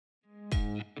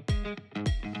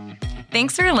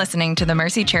Thanks for listening to the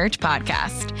Mercy Church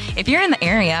podcast. If you're in the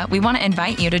area, we want to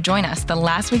invite you to join us the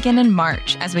last weekend in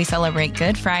March as we celebrate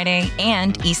Good Friday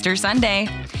and Easter Sunday.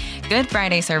 Good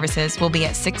Friday services will be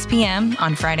at 6 p.m.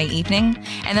 on Friday evening,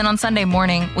 and then on Sunday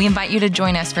morning, we invite you to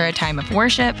join us for a time of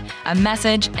worship, a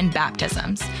message, and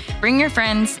baptisms. Bring your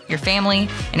friends, your family,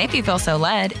 and if you feel so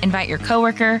led, invite your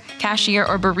coworker, cashier,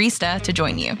 or barista to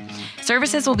join you.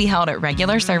 Services will be held at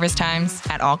regular service times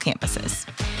at all campuses.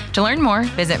 To learn more,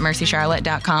 visit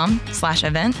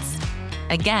mercycharlotte.com/events.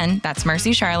 Again, that's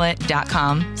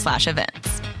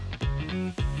mercycharlotte.com/events.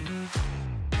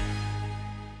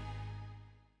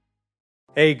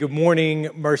 Hey, good morning,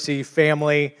 Mercy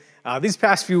family. These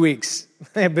past few weeks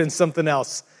have been something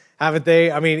else, haven't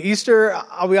they? I mean, Easter,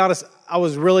 I'll be honest, I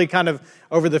was really kind of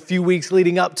over the few weeks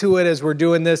leading up to it as we're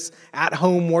doing this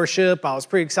at-home worship. I was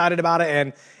pretty excited about it,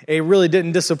 and it really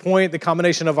didn't disappoint. The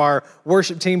combination of our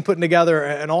worship team putting together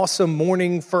an awesome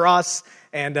morning for us,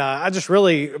 and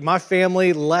my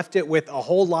family left it with a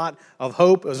whole lot of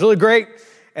hope. It was really great,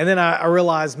 and then I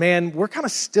realized, man, we're kind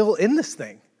of still in this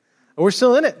thing. We're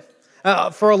still in it.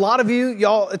 For a lot of you,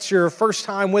 y'all, it's your first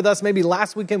time with us. Maybe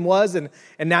last weekend was, and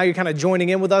now you're kind of joining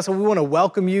in with us. And we want to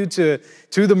welcome you to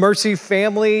the Mercy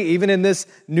family, even in this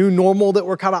new normal that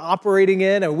we're kind of operating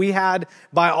in. And we had,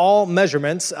 by all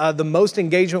measurements, the most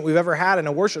engagement we've ever had in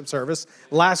a worship service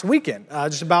last weekend.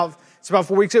 It's about 4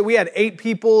 weeks ago. We had 8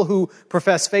 people who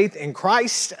profess faith in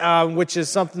Christ, which is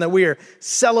something that we are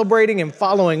celebrating and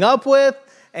following up with.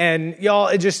 And y'all,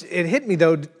 it hit me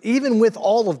though, even with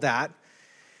all of that,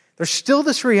 there's still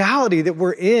this reality that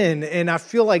we're in, and I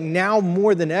feel like now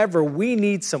more than ever, we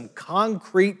need some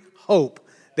concrete hope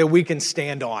that we can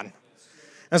stand on.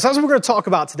 And so that's what we're going to talk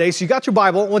about today. So you got your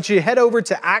Bible. I want you to head over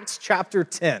to Acts chapter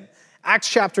 10. Acts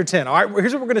chapter 10. All right,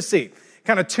 here's what we're going to see.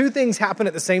 Kind of 2 things happen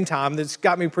at the same time that's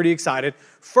got me pretty excited.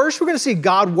 First, we're going to see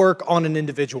God work on an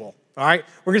individual. All right,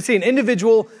 we're going to see an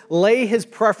individual lay his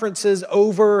preferences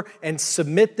over and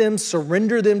submit them,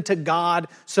 surrender them to God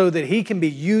so that he can be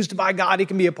used by God. He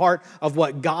can be a part of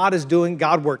what God is doing.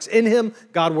 God works in him.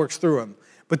 God works through him.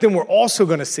 But then we're also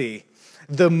going to see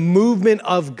the movement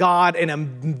of God in a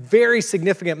very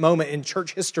significant moment in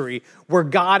church history where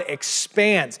God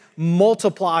expands,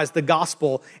 multiplies the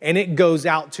gospel, and it goes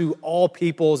out to all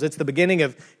peoples. It's the beginning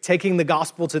of taking the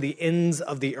gospel to the ends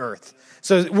of the earth.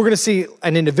 So we're going to see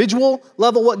an individual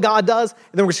level what God does, and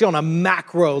then we're going to see on a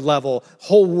macro level,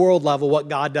 whole world level what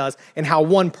God does, and how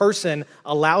one person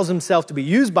allows himself to be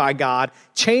used by God,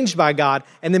 changed by God,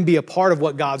 and then be a part of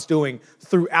what God's doing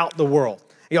throughout the world.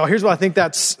 Y'all, here's what I think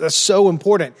that's so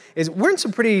important, is we're in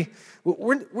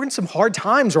some hard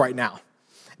times right now.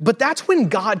 But that's when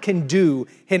God can do,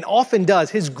 and often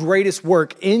does, his greatest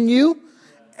work in you,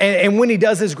 and when he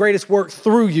does his greatest work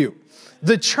through you.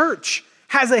 The church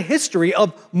has a history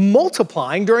of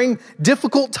multiplying during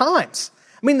difficult times.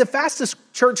 I mean, the fastest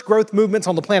church growth movements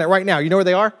on the planet right now, you know where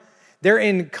they are? They're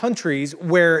in countries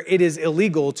where it is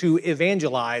illegal to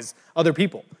evangelize other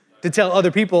people, to tell other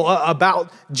people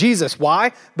about Jesus.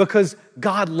 Why? Because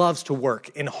God loves to work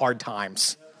in hard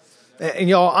times. And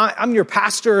y'all, I'm your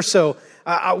pastor, so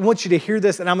I want you to hear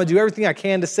this, and I'm going to do everything I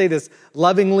can to say this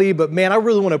lovingly, but man, I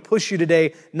really want to push you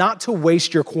today not to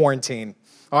waste your quarantine.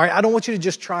 All right, I don't want you to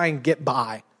just try and get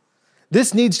by.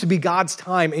 This needs to be God's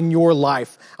time in your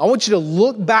life. I want you to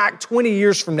look back 20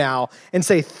 years from now and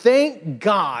say, thank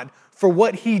God for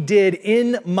what he did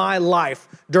in my life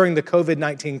during the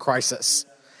COVID-19 crisis.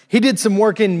 He did some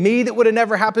work in me that would have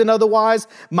never happened otherwise.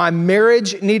 My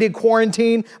marriage needed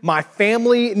quarantine. My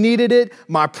family needed it.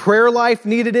 My prayer life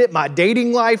needed it. My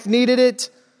dating life needed it.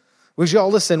 Would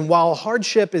y'all listen, while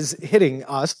hardship is hitting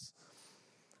us,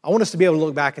 I want us to be able to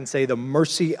look back and say the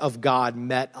mercy of God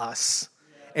met us.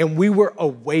 And we were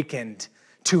awakened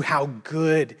to how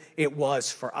good it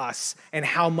was for us and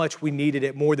how much we needed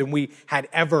it more than we had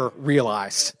ever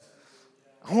realized.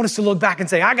 I want us to look back and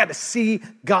say, I got to see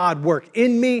God work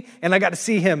in me, and I got to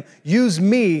see him use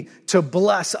me to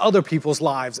bless other people's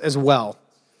lives as well.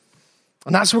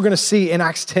 And that's what we're going to see in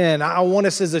Acts 10. I want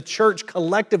us as a church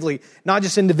collectively, not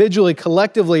just individually,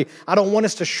 collectively, I don't want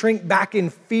us to shrink back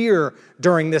in fear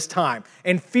during this time.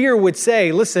 And fear would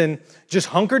say, listen, just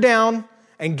hunker down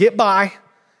and get by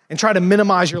and try to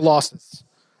minimize your losses.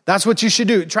 That's what you should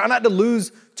do. Try not to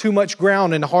lose too much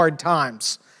ground in hard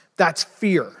times. That's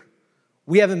fear.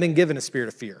 We haven't been given a spirit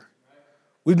of fear.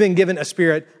 We've been given a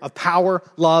spirit of power,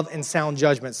 love, and sound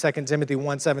judgment. 2 Timothy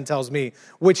 1:7 tells me,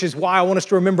 which is why I want us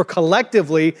to remember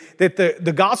collectively that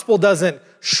the gospel doesn't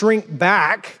shrink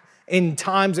back in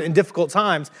difficult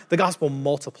times. The gospel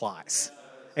multiplies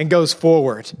and goes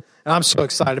forward. And I'm so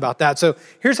excited about that. So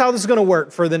here's how this is going to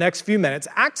work for the next few minutes.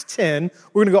 Acts 10,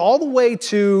 we're going to go all the way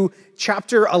to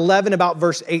chapter 11, about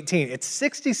verse 18. It's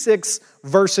 66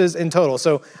 verses in total.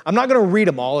 So I'm not going to read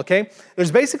them all, okay?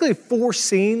 There's basically 4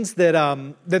 scenes that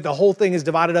the whole thing is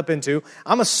divided up into.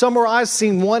 I'm going to summarize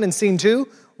scene 1 and scene 2.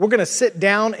 We're going to sit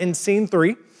down in scene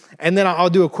 3. And then I'll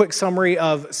do a quick summary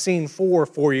of scene 4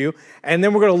 for you. And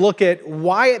then we're going to look at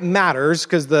why it matters,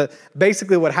 because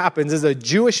basically what happens is a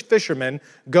Jewish fisherman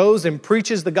goes and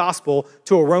preaches the gospel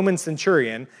to a Roman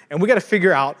centurion, and we got to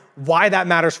figure out why that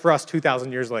matters for us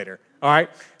 2,000 years later. All right?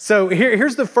 So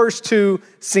here's the first 2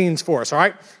 scenes for us, all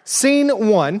right? Scene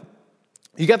 1,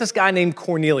 you got this guy named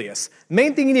Cornelius.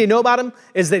 Main thing you need to know about him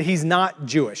is that he's not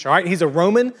Jewish, all right? He's a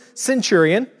Roman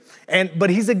centurion. But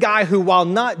he's a guy who, while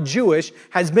not Jewish,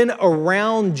 has been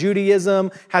around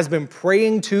Judaism, has been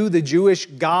praying to the Jewish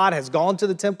God, has gone to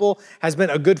the temple, has been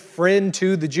a good friend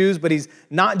to the Jews, but he's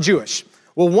not Jewish.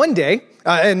 Well, one day,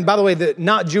 and by the way,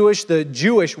 the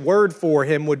Jewish word for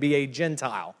him would be a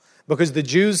Gentile, because the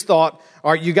Jews thought,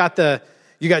 all right, you got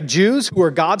Jews who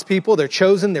are God's people, they're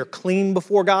chosen, they're clean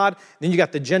before God, then you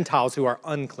got the Gentiles who are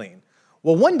unclean.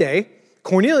 Well, one day,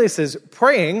 Cornelius is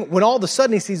praying when all of a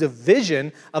sudden he sees a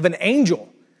vision of an angel.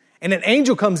 And an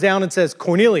angel comes down and says,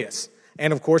 Cornelius.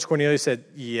 And of course, Cornelius said,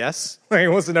 yes. He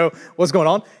wants to know what's going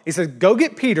on. He says, go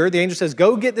get Peter. The angel says,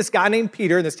 go get this guy named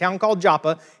Peter in this town called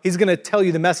Joppa. He's going to tell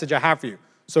you the message I have for you.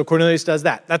 So Cornelius does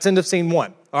that. That's end of scene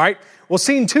 1. All right. Well,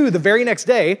 scene 2, the very next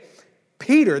day,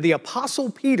 Peter, the apostle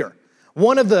Peter,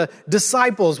 one of the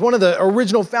disciples, one of the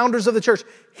original founders of the church,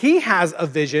 he has a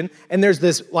vision, and there's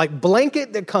this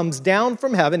blanket that comes down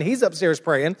from heaven. He's upstairs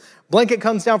praying. Blanket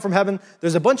comes down from heaven.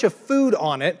 There's a bunch of food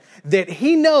on it that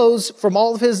he knows from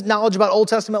all of his knowledge about Old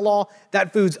Testament law,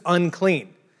 that food's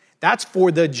unclean. That's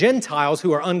for the Gentiles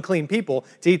who are unclean people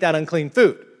to eat that unclean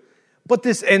food. But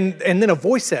and then a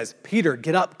voice says, Peter,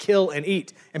 get up, kill, and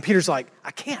eat. And Peter's like,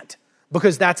 I can't,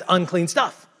 because that's unclean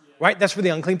stuff, right? That's for the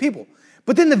unclean people.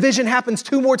 But then the vision happens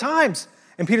 2 more times.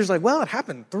 And Peter's like, well, it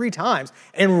happened 3 times.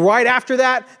 And right after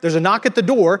that, there's a knock at the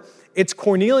door. It's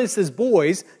Cornelius'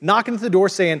 boys knocking at the door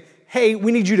saying, hey,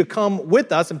 we need you to come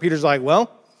with us. And Peter's like,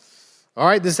 well, all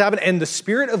right, this happened. And the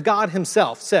Spirit of God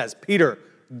himself says, Peter,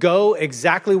 go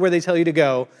exactly where they tell you to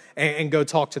go and go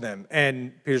talk to them.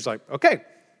 And Peter's like, okay.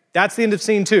 That's the end of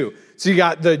scene 2. So you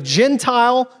got the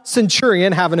Gentile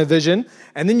centurion having a vision,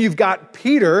 and then you've got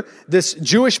Peter, this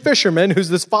Jewish fisherman who's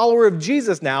this follower of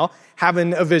Jesus now,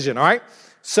 having a vision, all right?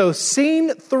 So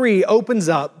scene 3 opens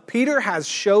up. Peter has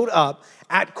showed up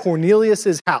at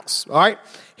Cornelius' house, all right?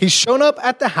 He's shown up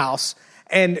at the house,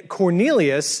 and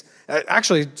Cornelius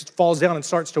actually falls down and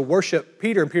starts to worship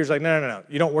Peter. And Peter's like, no,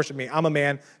 you don't worship me. I'm a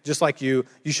man just like you.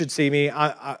 You should see me.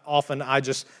 I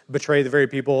just betray the very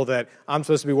people that I'm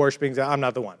supposed to be worshiping. I'm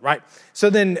not the one, right? So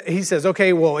then he says,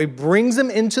 okay, well, he brings him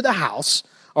into the house.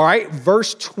 All right,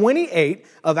 verse 28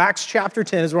 of Acts chapter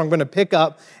 10 is where I'm going to pick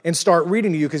up and start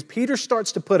reading to you, because Peter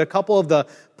starts to put a couple of the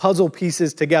puzzle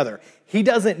pieces together. He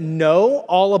doesn't know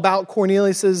all about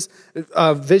Cornelius'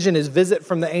 vision, his visit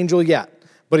from the angel yet.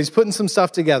 But he's putting some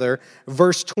stuff together.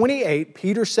 Verse 28,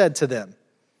 Peter said to them,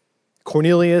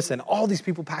 Cornelius and all these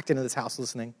people packed into this house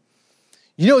listening,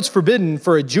 you know it's forbidden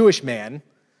for a Jewish man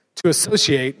to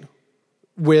associate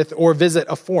with or visit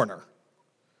a foreigner.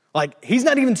 He's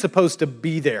not even supposed to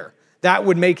be there. That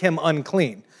would make him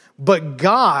unclean. But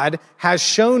God has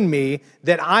shown me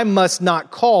that I must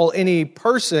not call any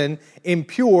person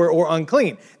impure or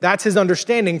unclean. That's his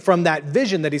understanding from that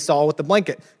vision that he saw with the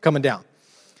blanket coming down.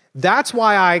 That's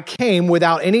why I came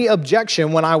without any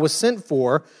objection when I was sent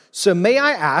for. So may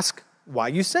I ask why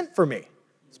you sent for me?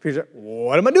 So Peter's like,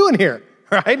 what am I doing here?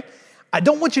 Right? I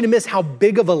don't want you to miss how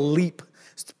big of a leap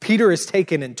Peter has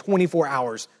taken in 24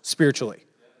 hours spiritually.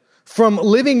 From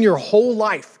living your whole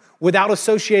life without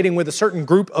associating with a certain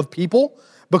group of people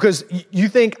because you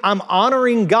think I'm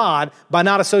honoring God by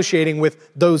not associating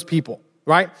with those people,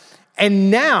 right?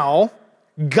 And now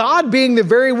God being the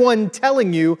very one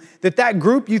telling you that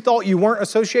group you thought you weren't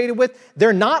associated with,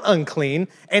 they're not unclean.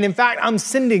 And in fact, I'm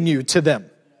sending you to them.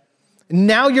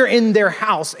 Now you're in their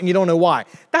house and you don't know why.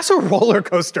 That's a roller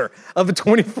coaster of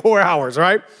 24 hours,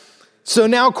 right? So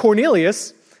now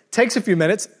Cornelius takes a few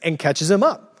minutes and catches him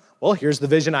up. Well, here's the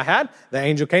vision I had. The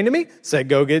angel came to me, said,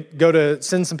 go to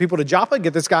send some people to Joppa,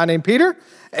 get this guy named Peter.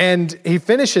 And he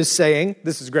finishes saying,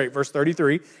 this is great, verse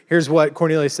 33. Here's what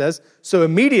Cornelius says. So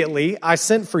immediately I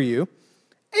sent for you,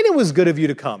 and it was good of you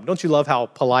to come. Don't you love how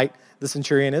polite the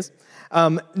centurion is?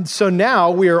 So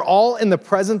now we are all in the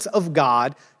presence of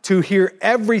God to hear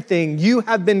everything you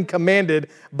have been commanded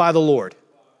by the Lord.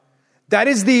 That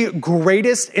is the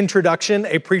greatest introduction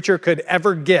a preacher could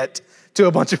ever get to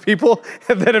a bunch of people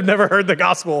that have never heard the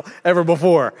gospel ever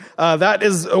before. That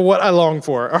is what I long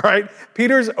for, all right?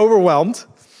 Peter's overwhelmed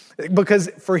because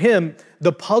for him,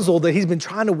 the puzzle that he's been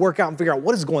trying to work out and figure out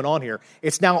what is going on here,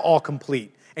 it's now all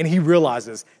complete. And he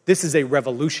realizes this is a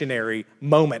revolutionary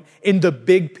moment in the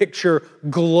big picture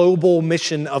global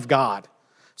mission of God.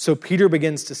 So Peter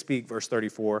begins to speak, verse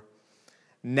 34.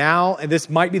 Now, and this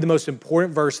might be the most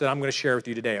important verse that I'm going to share with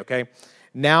you today, okay?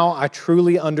 Now I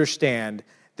truly understand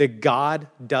that God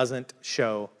doesn't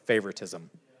show favoritism.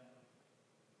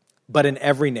 But in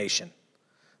every nation,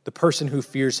 the person who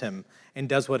fears him and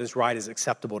does what is right is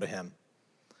acceptable to him.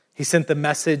 He sent the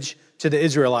message to the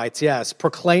Israelites, yes,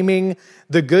 proclaiming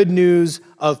the good news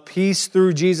of peace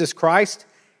through Jesus Christ.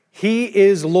 He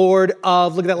is Lord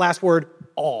of, look at that last word,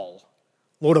 all.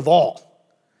 Lord of all.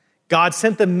 God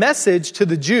sent the message to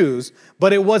the Jews,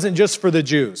 but it wasn't just for the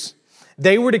Jews.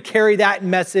 They were to carry that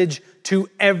message to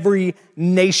every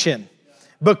nation.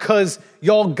 Because,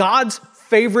 y'all, God's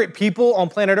favorite people on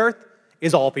planet Earth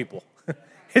is all people.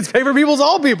 His favorite people is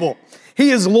all people. He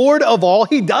is Lord of all.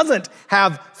 He doesn't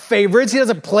have favorites. He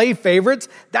doesn't play favorites.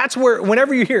 That's where,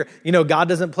 whenever you hear, God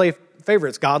doesn't play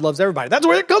favorites. God loves everybody. That's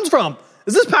where it comes from.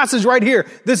 Is this passage right here,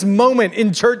 this moment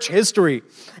in church history.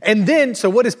 And then, so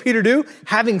what does Peter do?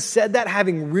 Having said that,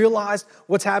 having realized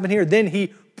what's happened here, then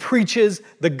he preaches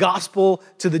the gospel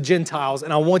to the Gentiles.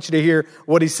 And I want you to hear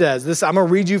what he says. I'm going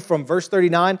to read you from verse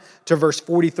 39 to verse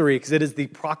 43, because it is the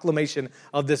proclamation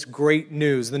of this great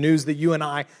news, the news that you and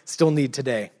I still need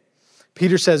today.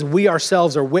 Peter says, we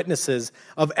ourselves are witnesses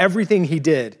of everything he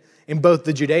did in both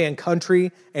the Judean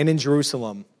country and in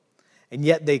Jerusalem. And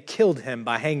yet they killed him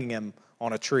by hanging him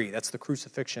on a tree. That's the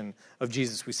crucifixion of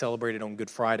Jesus we celebrated on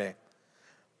Good Friday.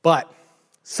 But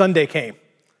Sunday came.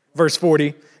 Verse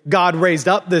 40, God raised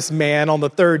up this man on the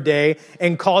third day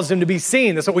and caused him to be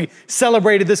seen. That's what we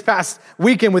celebrated this past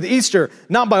weekend with Easter.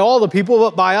 Not by all the people,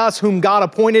 but by us whom God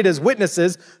appointed as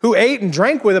witnesses, who ate and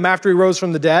drank with him after he rose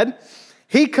from the dead.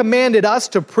 He commanded us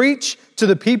to preach to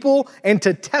the people and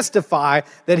to testify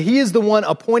that he is the one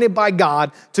appointed by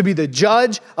God to be the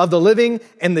judge of the living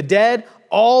and the dead.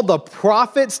 All the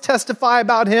prophets testify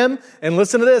about him. And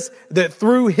listen to this, that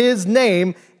through his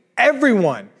name,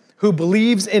 everyone who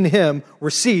believes in him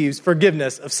receives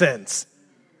forgiveness of sins.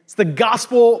 It's the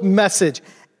gospel message.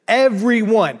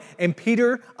 Everyone. And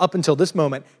Peter, up until this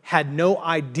moment, had no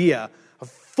idea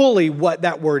fully what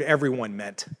that word everyone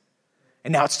meant.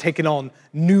 And now it's taken on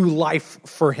new life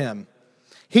for him.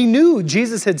 He knew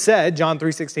Jesus had said, John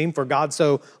 3:16, for God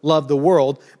so loved the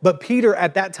world. But Peter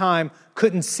at that time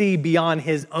couldn't see beyond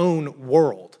his own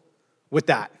world with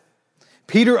that.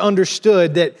 Peter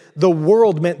understood that the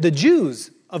world meant the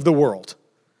Jews of the world.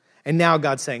 And now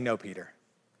God's saying, no, Peter.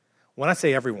 When I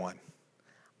say everyone,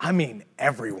 I mean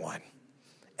everyone.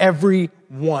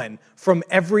 Everyone from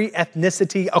every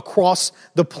ethnicity across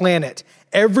the planet.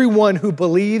 Everyone who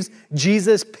believes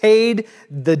Jesus paid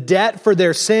the debt for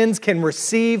their sins can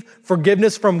receive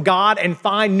forgiveness from God and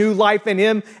find new life in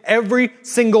him. Every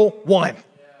single one.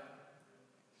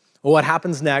 Well, what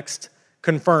happens next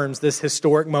confirms this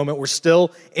historic moment. We're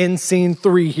still in scene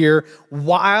 3 here.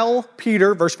 While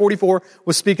Peter, verse 44,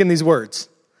 was speaking these words,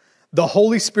 the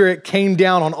Holy Spirit came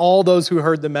down on all those who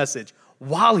heard the message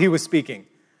while he was speaking.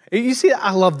 You see,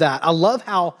 I love that. I love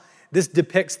how this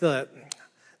depicts the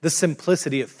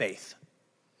simplicity of faith.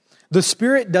 The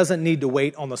Spirit doesn't need to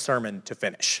wait on the sermon to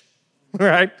finish,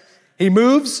 right? He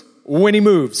moves when he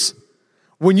moves.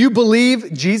 When you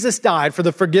believe Jesus died for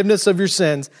the forgiveness of your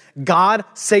sins, God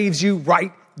saves you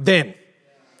right then.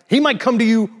 He might come to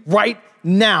you right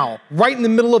now, right in the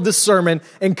middle of this sermon,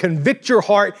 and convict your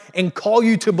heart and call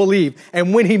you to believe.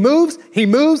 And when he moves,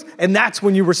 and that's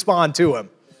when you respond to him.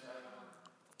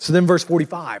 So then verse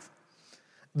 45.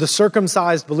 The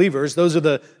circumcised believers, those are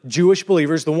the Jewish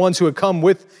believers, the ones who had come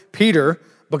with Peter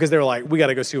because they were like, we got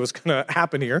to go see what's going to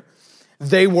happen here.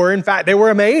 They were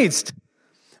amazed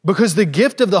because the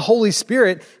gift of the Holy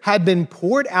Spirit had been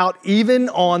poured out even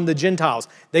on the Gentiles.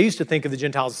 They used to think of the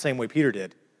Gentiles the same way Peter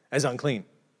did, as unclean.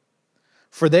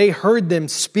 For they heard them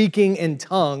speaking in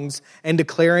tongues and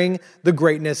declaring the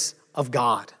greatness of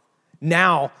God.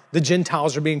 Now the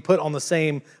Gentiles are being put on the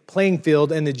same playing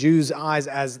field in the Jews' eyes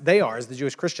as they are, as the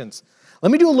Jewish Christians.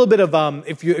 Let me do a little bit of,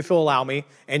 if you'll allow me,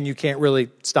 and you can't really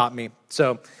stop me.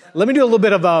 So let me do a little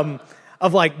bit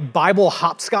of like Bible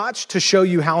hopscotch to show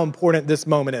you how important this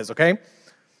moment is, okay?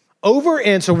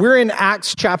 So we're in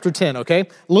Acts chapter 10, okay? A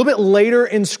little bit later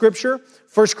in Scripture,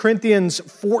 1 Corinthians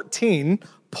 14,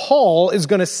 Paul is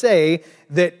going to say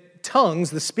that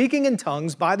tongues, the speaking in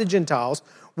tongues by the Gentiles,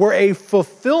 were a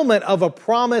fulfillment of a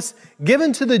promise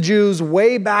given to the Jews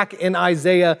way back in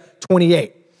Isaiah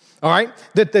 28. all right,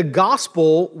 that the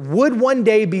gospel would one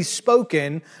day be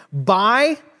spoken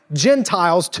by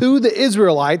Gentiles to the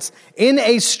Israelites in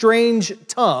a strange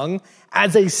tongue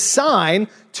as a sign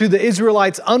to the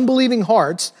Israelites' unbelieving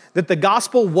hearts that the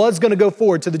gospel was going to go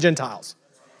forward to the Gentiles.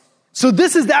 So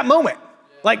this is that moment.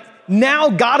 Like now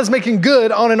God is making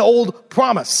good on an old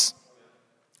promise.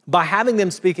 By having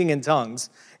them speaking in tongues,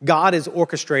 God is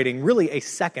orchestrating really a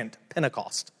second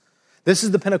Pentecost. This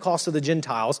is the Pentecost of the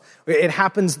Gentiles. It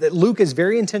happens that Luke is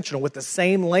very intentional with the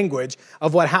same language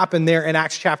of what happened there in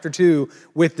Acts chapter 2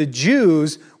 with the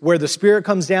Jews, where the Spirit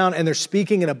comes down and they're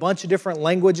speaking in a bunch of different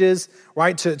languages,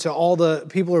 right? To all the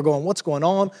people who are going, what's going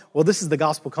on? Well, this is the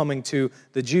gospel coming to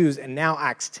the Jews. And now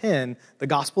Acts 10, the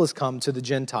gospel has come to the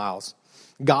Gentiles.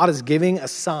 God is giving a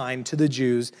sign to the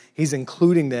Jews. He's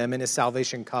including them in his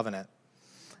salvation covenant.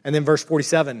 And then verse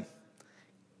 47,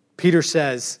 Peter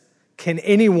says, can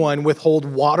anyone withhold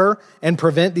water and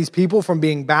prevent these people from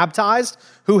being baptized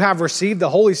who have received the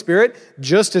Holy Spirit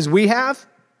just as we have?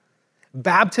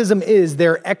 Baptism is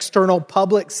their external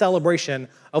public celebration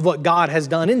of what God has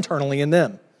done internally in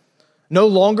them. No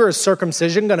longer is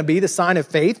circumcision going to be the sign of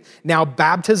faith. Now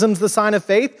baptism's the sign of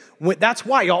faith. That's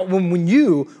why, y'all, when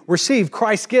you receive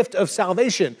Christ's gift of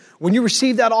salvation, when you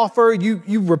receive that offer,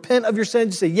 you repent of your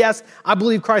sins, you say, yes, I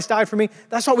believe Christ died for me.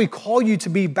 That's why we call you to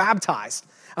be baptized.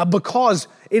 Because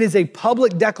it is a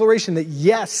public declaration that,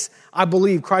 yes, I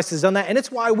believe Christ has done that. And it's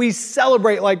why we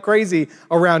celebrate like crazy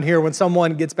around here when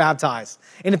someone gets baptized.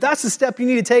 And if that's the step you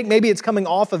need to take, maybe it's coming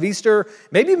off of Easter.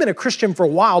 Maybe you've been a Christian for a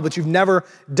while, but you've never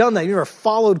done that. You've never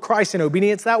followed Christ in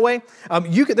obedience that way.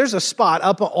 There's a spot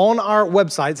up on our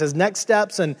website that says Next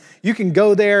Steps, and you can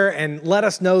go there and let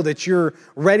us know that you're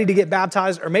ready to get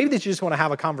baptized, or maybe that you just want to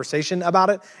have a conversation about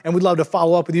it. And we'd love to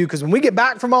follow up with you, because when we get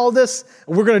back from all of this,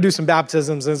 we're going to do some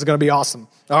baptisms, and it's going to be awesome.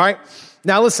 All right?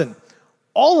 Now listen.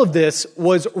 All of this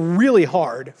was really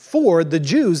hard for the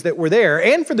Jews that were there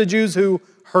and for the Jews who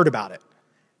heard about it.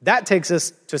 That takes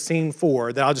us to scene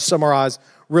 4 that I'll just summarize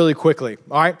really quickly.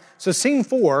 All right. So scene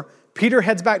 4, Peter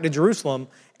heads back to Jerusalem,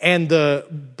 and the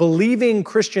believing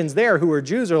Christians there who are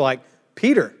Jews are like,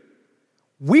 Peter,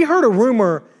 we heard a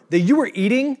rumor that you were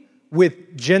eating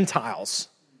with Gentiles,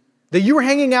 that you were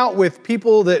hanging out with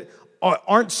people that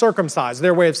aren't circumcised,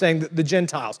 their way of saying the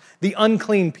Gentiles, the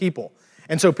unclean people.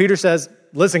 And so Peter says,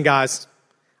 listen, guys,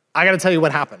 I got to tell you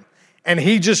what happened. And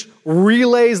he just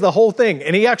relays the whole thing.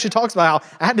 And he actually talks about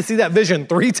how I had to see that vision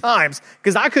 3 times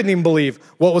because I couldn't even believe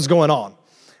what was going on.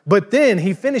 But then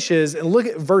he finishes, and look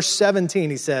at verse 17.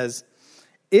 He says,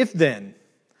 if then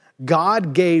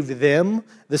God gave them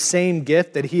the same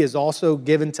gift that he has also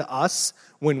given to us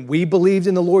when we believed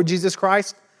in the Lord Jesus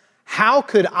Christ, how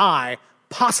could I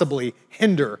possibly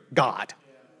hinder God?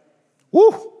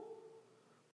 Woo!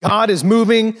 God is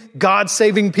moving, God's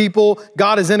saving people,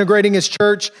 God is integrating his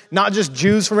church, not just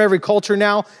Jews from every culture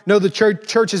now. No, the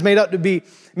church is meant to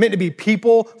be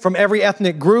people from every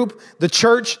ethnic group. The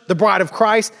church, the bride of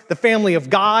Christ, the family of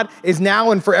God is now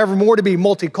and forevermore to be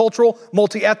multicultural,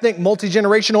 multi-ethnic,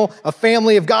 multi-generational, a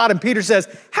family of God. And Peter says,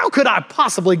 how could I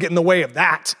possibly get in the way of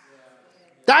that?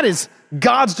 That is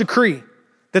God's decree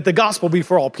that the gospel be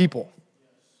for all people.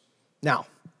 Now,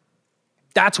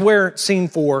 that's where scene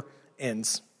 4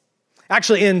 ends.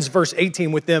 Actually ends verse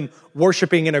 18 with them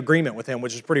worshiping in agreement with him,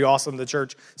 which is pretty awesome. The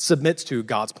church submits to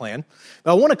God's plan.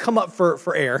 But I want to come up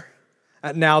for air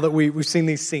now that we've seen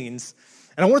these scenes.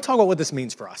 And I want to talk about what this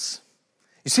means for us.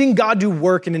 You've seen God do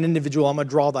work in an individual. I'm going to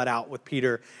draw that out with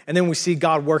Peter. And then we see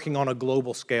God working on a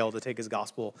global scale to take his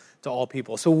gospel to all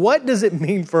people. So what does it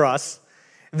mean for us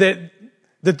that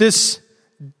this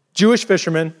Jewish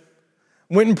fisherman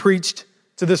went and preached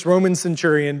to this Roman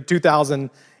centurion 2,000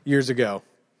 years ago?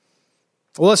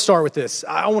 Well, let's start with this.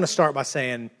 I want to start by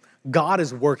saying God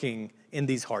is working in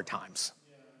these hard times.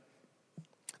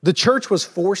 The church was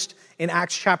forced in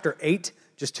Acts chapter 8,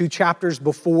 just 2 chapters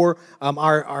before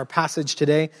our passage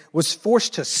today, was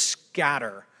forced to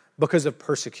scatter because of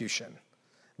persecution.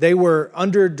 They were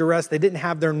under duress. They didn't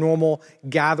have their normal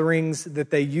gatherings that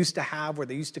they used to have where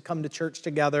they used to come to church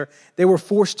together. They were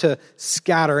forced to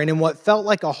scatter. And in what felt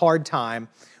like a hard time,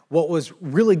 what was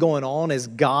really going on is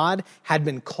God had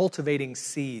been cultivating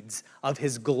seeds of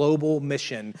his global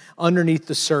mission underneath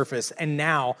the surface. And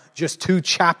now, just 2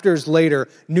 chapters later,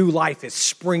 new life is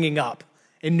springing up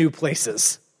in new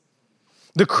places.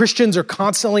 The Christians are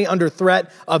constantly under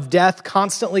threat of death,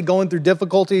 constantly going through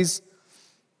difficulties.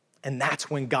 And that's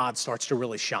when God starts to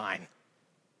really shine.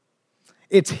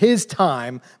 It's his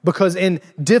time because in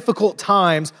difficult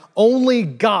times, only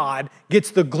God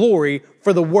gets the glory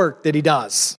for the work that he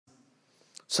does.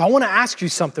 So I want to ask you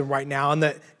something right now in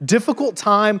that difficult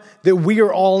time that we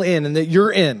are all in and that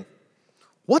you're in.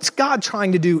 What's God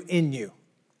trying to do in you?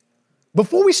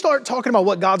 Before we start talking about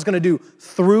what God's going to do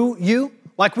through you,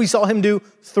 like we saw him do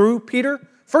through Peter,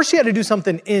 first he had to do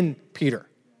something in Peter.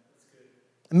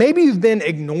 Maybe you've been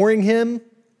ignoring him,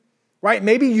 right?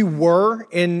 Maybe you were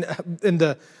in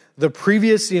the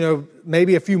previous,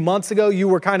 maybe a few months ago, you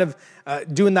were kind of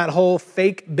doing that whole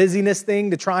fake busyness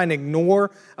thing to try and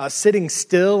ignore sitting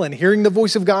still and hearing the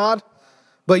voice of God.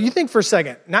 But you think for a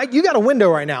second, now you got a window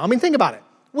right now. I mean, think about it.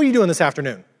 What are you doing this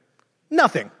afternoon?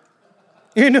 Nothing.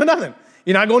 You're doing nothing.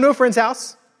 You're not going to a friend's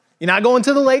house. You're not going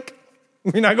to the lake.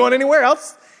 You're not going anywhere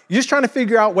else. You're just trying to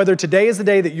figure out whether today is the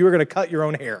day that you are going to cut your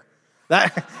own hair.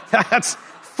 That's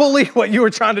fully what you were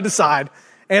trying to decide.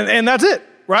 And that's it,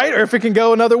 right? Or if it can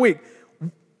go another week.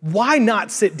 Why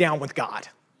not sit down with God?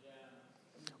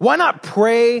 Why not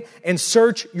pray and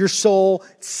search your soul?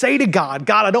 Say to God,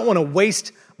 God, I don't want to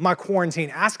waste my quarantine.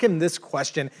 Ask him this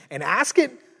question and ask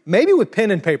it maybe with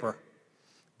pen and paper.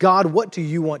 God, what do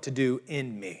you want to do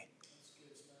in me?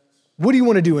 What do you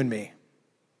want to do in me?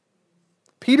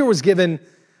 Peter was given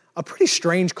a pretty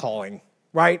strange calling,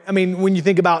 right? I mean, when you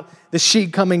think about the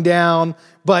sheet coming down,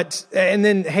 and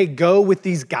then, hey, go with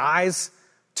these guys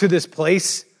to this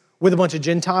place with a bunch of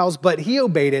Gentiles, but he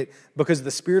obeyed it because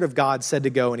the Spirit of God said to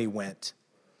go, and he went.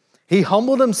 He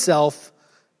humbled himself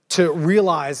to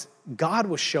realize God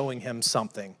was showing him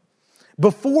something.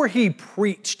 Before he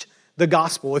preached the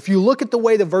gospel, if you look at the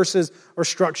way the verses are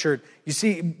structured, you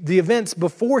see the events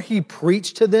before he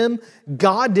preached to them,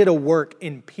 God did a work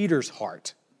in Peter's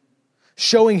heart,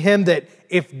 showing him that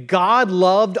if God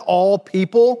loved all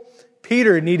people,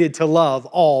 Peter needed to love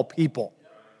all people.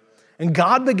 And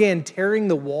God began tearing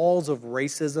the walls of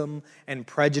racism and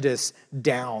prejudice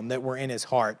down that were in his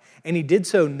heart. And he did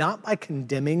so not by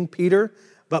condemning Peter,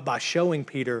 but by showing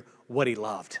Peter what he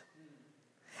loved.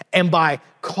 And by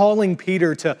calling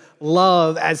Peter to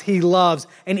love as he loves,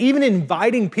 and even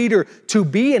inviting Peter to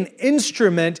be an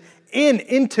instrument in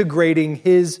integrating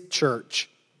his church.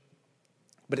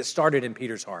 But it started in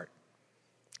Peter's heart.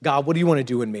 God, what do you want to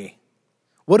do in me?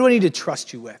 What do I need to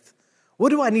trust you with? What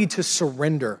do I need to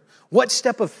surrender? What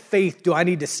step of faith do I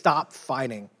need to stop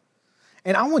fighting?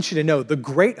 And I want you to know the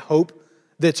great hope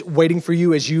that's waiting for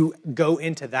you as you go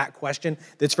into that question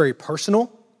that's very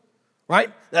personal, right?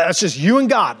 That's just you and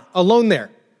God alone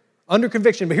there, under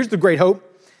conviction. But here's the great hope.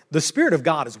 The Spirit of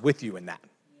God is with you in that.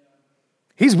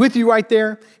 He's with you right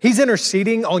there. He's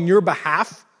interceding on your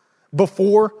behalf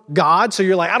before God. So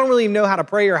you're like, I don't really know how to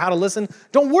pray or how to listen.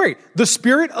 Don't worry. The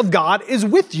Spirit of God is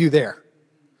with you there.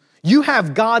 You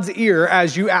have God's ear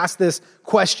as you ask this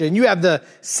question. You have the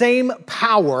same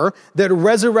power that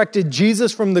resurrected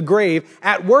Jesus from the grave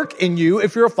at work in you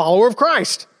if you're a follower of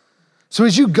Christ. So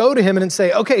as you go to him and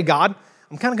say, okay, God,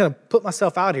 I'm kind of going to put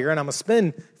myself out here and I'm going to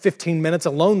spend 15 minutes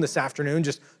alone this afternoon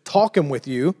just talking with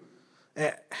you.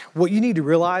 What you need to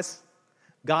realize,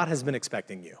 God has been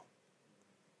expecting you.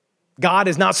 God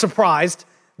is not surprised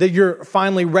that you're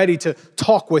finally ready to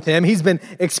talk with him. He's been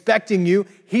expecting you.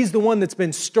 He's the one that's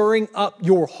been stirring up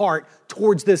your heart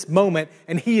towards this moment,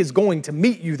 and he is going to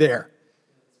meet you there.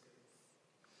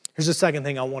 Here's the second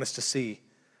thing I want us to see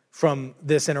from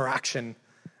this interaction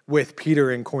with Peter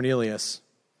and Cornelius.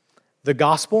 The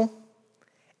gospel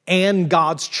and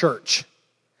God's church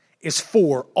is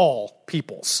for all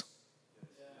peoples.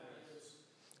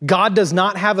 God does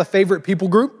not have a favorite people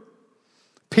group.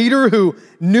 Peter, who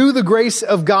knew the grace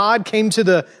of God, came to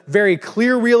the very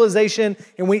clear realization,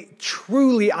 and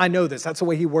I know this, that's the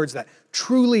way he words that.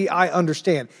 Truly, I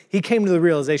understand. He came to the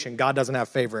realization God doesn't have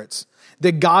favorites.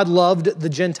 That God loved the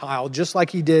Gentile just like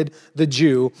he did the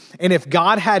Jew. And if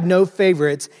God had no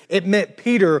favorites, it meant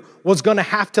Peter was going to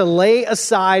have to lay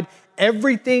aside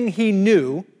everything he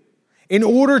knew in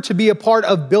order to be a part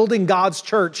of building God's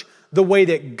church the way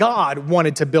that God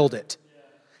wanted to build it.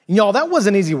 And y'all, that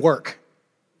wasn't easy work.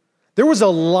 There was a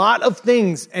lot of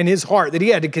things in his heart that he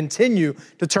had to continue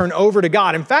to turn over to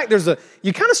God. In fact,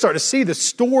 you kind of start to see the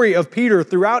story of Peter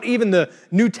throughout even the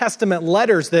New Testament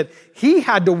letters that he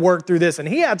had to work through this, and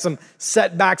he had some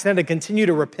setbacks and had to continue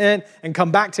to repent and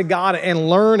come back to God and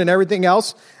learn and everything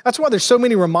else. That's why there's so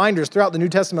many reminders throughout the New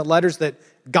Testament letters that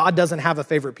God doesn't have a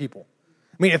favorite people.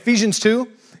 I mean, Ephesians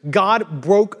 2, God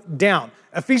broke down.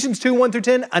 Ephesians 2, 1 through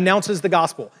 10 announces the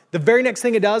gospel. The very next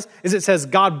thing it does is it says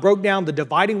God broke down the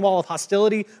dividing wall of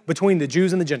hostility between the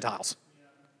Jews and the Gentiles.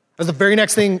 That's the very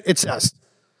next thing it says.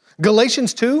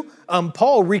 Galatians 2,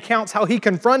 Paul recounts how he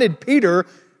confronted Peter,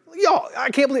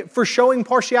 I can't believe, for showing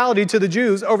partiality to the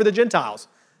Jews over the Gentiles.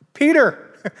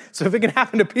 Peter, so if it can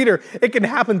happen to Peter, it can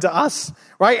happen to us,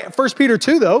 right? 1 Peter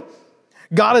 2, though,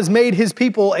 God has made his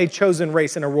people a chosen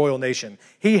race and a royal nation.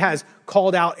 He has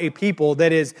called out a people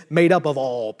that is made up of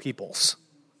all peoples.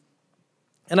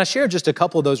 And I share just a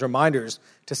couple of those reminders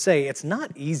to say it's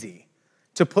not easy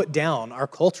to put down our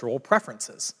cultural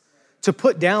preferences, to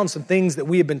put down some things that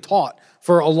we have been taught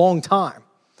for a long time.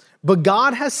 But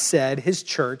God has said his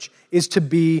church is to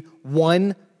be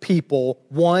one people,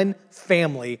 one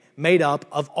family made up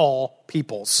of all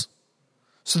peoples.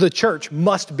 So the church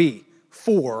must be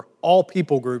for all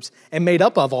people groups and made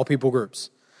up of all people groups.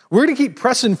 We're going to keep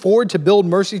pressing forward to build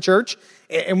Mercy Church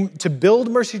and to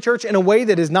build Mercy Church in a way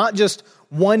that is not just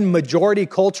one majority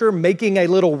culture making a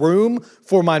little room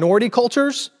for minority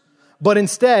cultures, but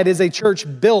instead is a church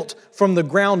built from the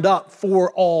ground up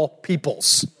for all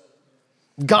peoples.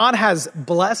 God has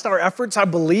blessed our efforts, I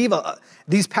believe,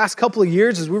 these past couple of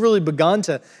years as we've really begun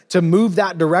to move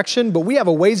that direction, but we have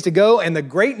a ways to go. And the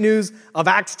great news of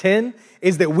Acts 10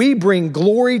 is that we bring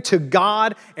glory to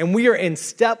God and we are in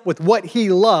step with what he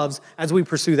loves as we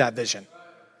pursue that vision.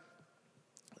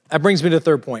 That brings me to the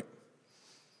third point.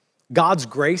 God's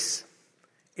grace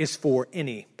is for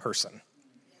any person.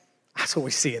 That's what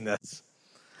we see in this.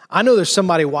 I know there's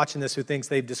somebody watching this who thinks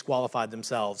they've disqualified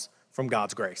themselves from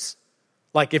God's grace.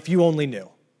 Like, if you only knew.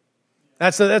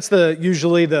 That's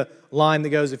usually the line that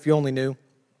goes, if you only knew.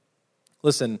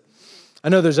 Listen, I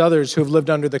know there's others who have lived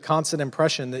under the constant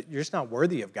impression that you're just not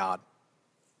worthy of God.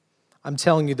 I'm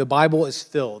telling you, the Bible is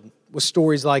filled with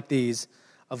stories like these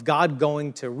of God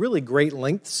going to really great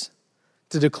lengths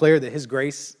to declare that his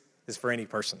grace is for any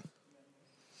person.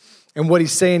 And what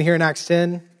he's saying here in Acts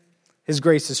 10, his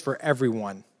grace is for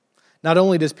everyone. Not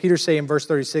only does Peter say in verse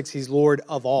 36, he's Lord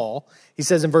of all, he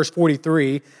says in verse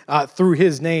 43, through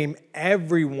his name,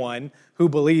 everyone who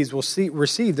believes will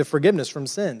receive the forgiveness from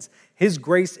sins. His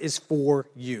grace is for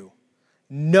you.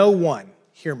 No one,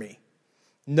 hear me,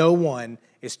 no one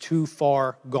is too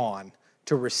far gone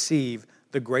to receive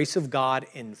the grace of God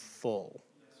in full.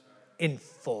 In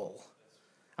full.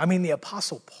 I mean, the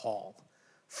Apostle Paul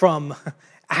from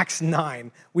Acts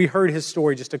 9, we heard his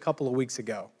story just a couple of weeks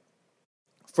ago.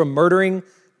 From murdering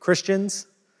Christians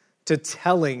to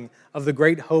telling of the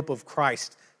great hope of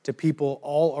Christ to people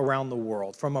all around the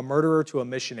world, from a murderer to a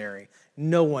missionary,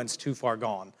 no one's too far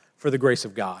gone for the grace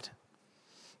of God.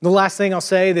 The last thing I'll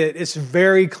say that is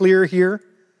very clear here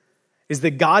is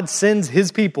that God sends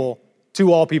his people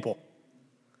to all people.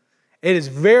 It is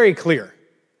very clear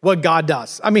what God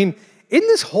does. I mean, isn't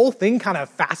this whole thing kind of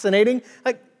fascinating?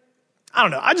 Like, I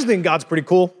don't know. I just think God's pretty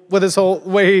cool with this whole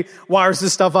way he wires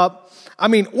this stuff up. I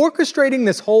mean, orchestrating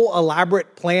this whole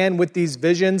elaborate plan with these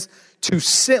visions to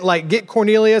get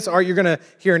Cornelius, or you're going to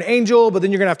hear an angel, but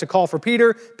then you're going to have to call for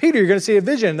Peter. Peter, you're going to see a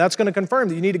vision. That's going to confirm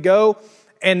that you need to go,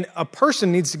 and a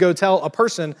person needs to go tell a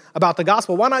person about the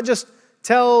gospel. Why not just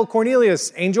tell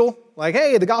Cornelius, angel, like,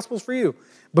 hey, the gospel's for you?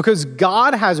 Because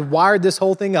God has wired this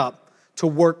whole thing up to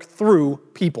work through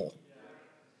people.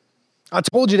 I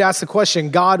told you to ask the question,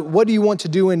 God, what do you want to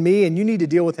do in me? And you need to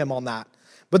deal with him on that.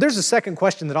 But there's a second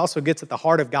question that also gets at the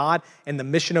heart of God and the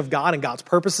mission of God and God's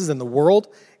purposes in the world.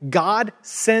 God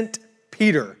sent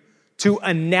Peter to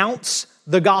announce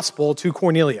the gospel to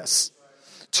Cornelius,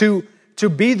 to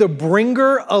be the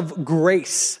bringer of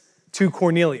grace to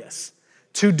Cornelius,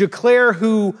 to declare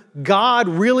who God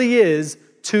really is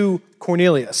to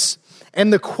Cornelius.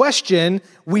 And the question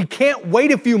we can't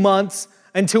wait a few months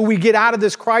until we get out of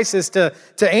this crisis to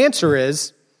answer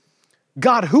is,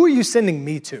 God, who are you sending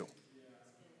me to?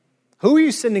 Who are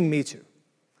you sending me to?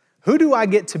 Who do I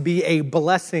get to be a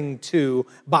blessing to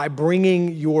by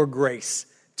bringing your grace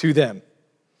to them?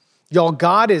 Y'all,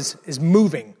 God is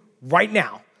moving right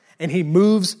now, and he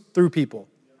moves through people.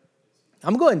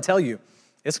 I'm going to go ahead and tell you,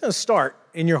 it's going to start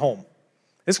in your home.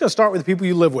 It's going to start with the people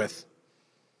you live with.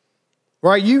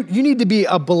 Right? You need to be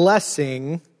a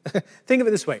blessing. Think of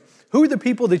it this way. Who are the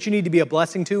people that you need to be a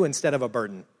blessing to instead of a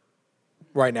burden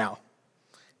right now?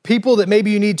 People that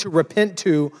maybe you need to repent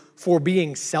to for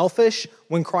being selfish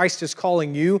when Christ is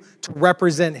calling you to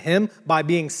represent him by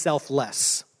being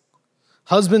selfless.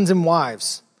 Husbands and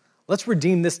wives, let's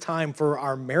redeem this time for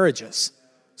our marriages,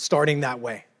 starting that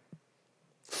way.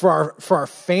 For our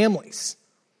families,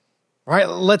 right?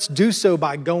 Let's do so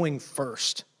by going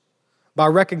first, by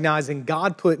recognizing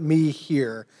God put me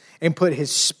here and put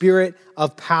his spirit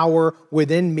of power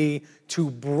within me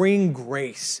to bring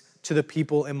grace to the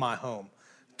people in my home.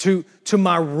 To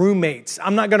my roommates.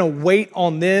 I'm not going to wait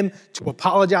on them to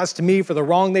apologize to me for the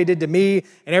wrong they did to me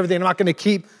and everything. I'm not going to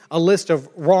keep a list of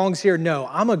wrongs here. No,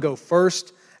 I'm going to go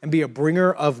first and be a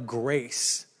bringer of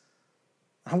grace.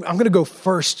 I'm going to go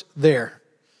first there.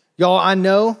 Y'all, I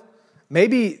know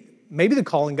maybe the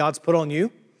calling God's put on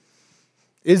you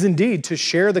is indeed to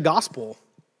share the gospel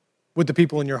with the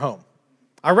people in your home.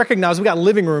 I recognize we got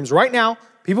living rooms right now,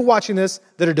 people watching this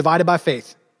that are divided by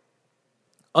faith.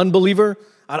 Unbeliever,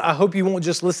 I hope you won't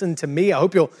just listen to me. I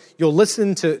hope you'll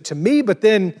listen to me, but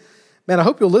then, man, I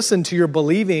hope you'll listen to your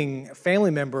believing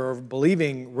family member or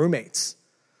believing roommates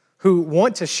who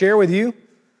want to share with you,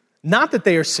 not that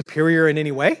they are superior in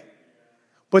any way,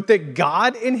 but that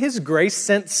God in his grace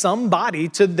sent somebody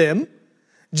to them,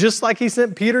 just like he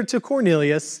sent Peter to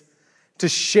Cornelius, to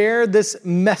share this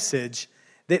message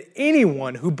that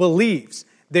anyone who believes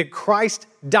that Christ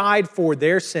died for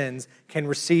their sins can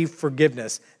receive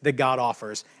forgiveness that God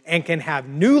offers and can have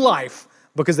new life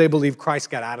because they believe Christ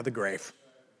got out of the grave.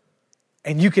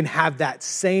 And you can have that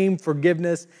same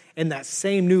forgiveness and that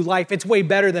same new life. It's way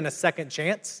better than a second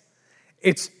chance.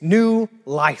 It's new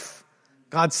life.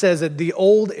 God says that the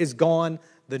old is gone,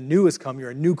 the new has come.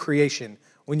 You're a new creation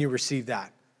when you receive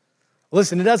that.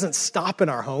 Listen, it doesn't stop in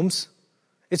our homes.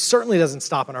 It certainly doesn't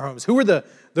stop in our homes. Who are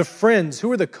the friends?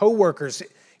 Who are the coworkers?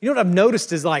 You know what I've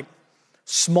noticed is like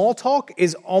small talk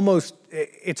is almost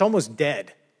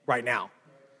dead right now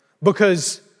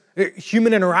because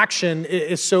human interaction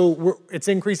is it's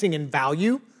increasing in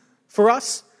value for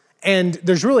us. And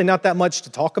there's really not that much to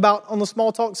talk about on the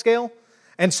small talk scale.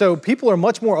 And so people are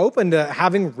much more open to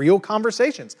having real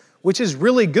conversations, which is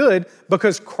really good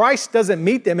because Christ doesn't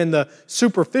meet them in the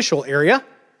superficial area.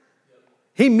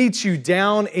 He meets you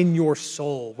down in your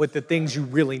soul with the things you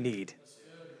really need.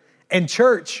 And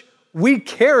church, we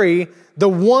carry the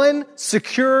one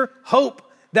secure hope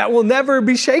that will never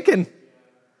be shaken.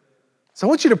 So I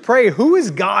want you to pray, who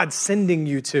is God sending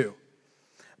you to?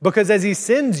 Because as he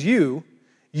sends you,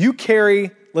 you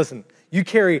carry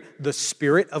the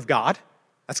Spirit of God.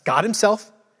 That's God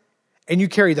himself. And you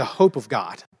carry the hope of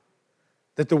God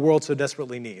that the world so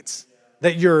desperately needs,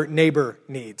 that your neighbor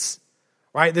needs,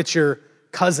 right? That your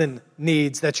cousin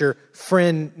needs, that your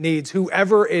friend needs,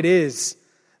 whoever it is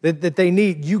that they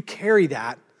need. You carry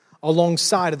that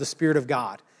alongside of the Spirit of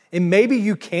God. And maybe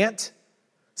you can't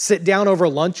sit down over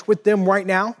lunch with them right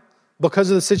now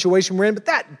because of the situation we're in, but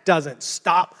that doesn't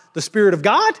stop the Spirit of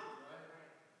God,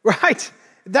 right?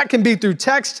 That can be through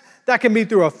text. That can be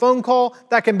through a phone call.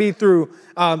 That can be through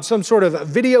some sort of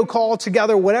video call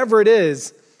together, whatever it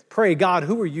is. Pray, God,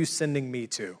 who are you sending me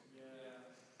to?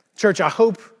 Church, I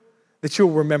hope that you'll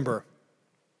remember.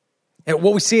 And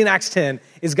what we see in Acts 10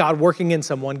 is God working in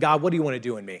someone. God, what do you want to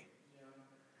do in me?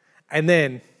 And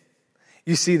then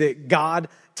you see that God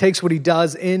takes what he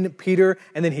does in Peter,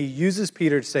 and then he uses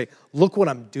Peter to say, look what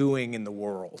I'm doing in the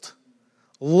world.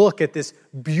 Look at this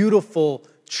beautiful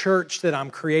church that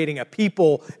I'm creating, a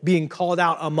people being called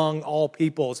out among all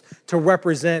peoples to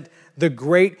represent the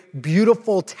great,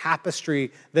 beautiful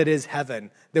tapestry that is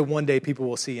heaven that one day people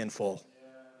will see in full.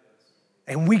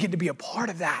 And we get to be a part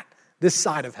of that, this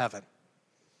side of heaven.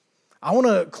 I want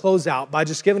to close out by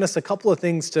just giving us a couple of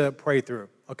things to pray through,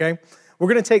 okay? We're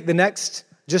going to take the next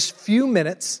just few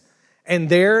minutes, and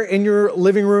there in your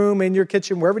living room, in your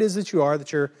kitchen, wherever it is that you are,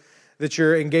 that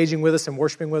you're engaging with us and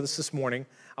worshiping with us this morning,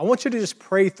 I want you to just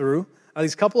pray through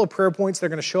these couple of prayer points. They're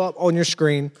going to show up on your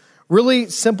screen. Really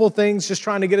simple things, just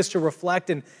trying to get us to reflect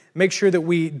and make sure that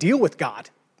we deal with God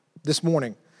this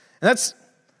morning. And that's,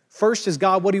 first is,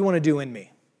 God, what do you want to do in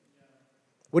me?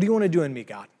 What do you want to do in me,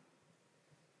 God?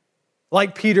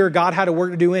 Like Peter, God had a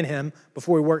work to do in him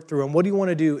before he worked through him. What do you want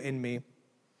to do in me?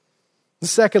 And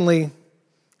secondly,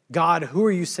 God, who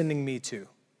are you sending me to?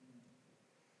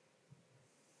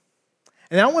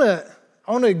 And I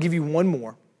want to give you one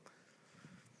more.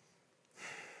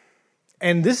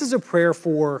 And this is a prayer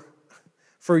for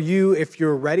you if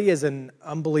you're ready as an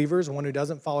unbeliever, as one who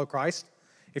doesn't follow Christ,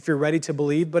 if you're ready to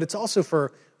believe, but it's also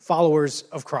for followers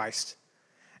of Christ.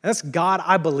 And that's, God,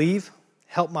 I believe,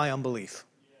 help my unbelief.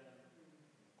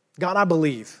 God, I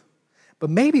believe. But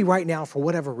maybe right now, for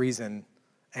whatever reason,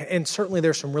 and certainly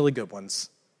there's some really good ones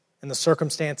in the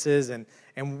circumstances, and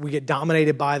we get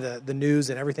dominated by the news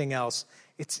and everything else,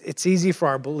 it's easy for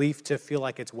our belief to feel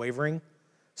like it's wavering.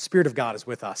 Spirit of God is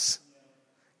with us.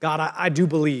 God, I do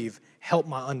believe, help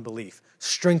my unbelief.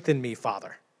 Strengthen me,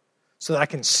 Father, so that I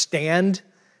can stand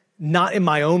not in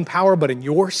my own power, but in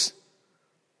yours.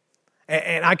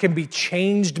 And I can be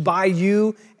changed by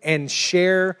you and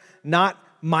share not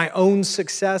my own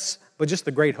success, but just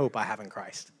the great hope I have in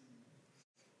Christ.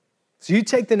 So you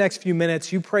take the next few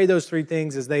minutes, you pray those three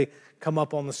things as they come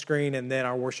up on the screen, and then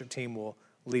our worship team will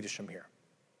lead us from here.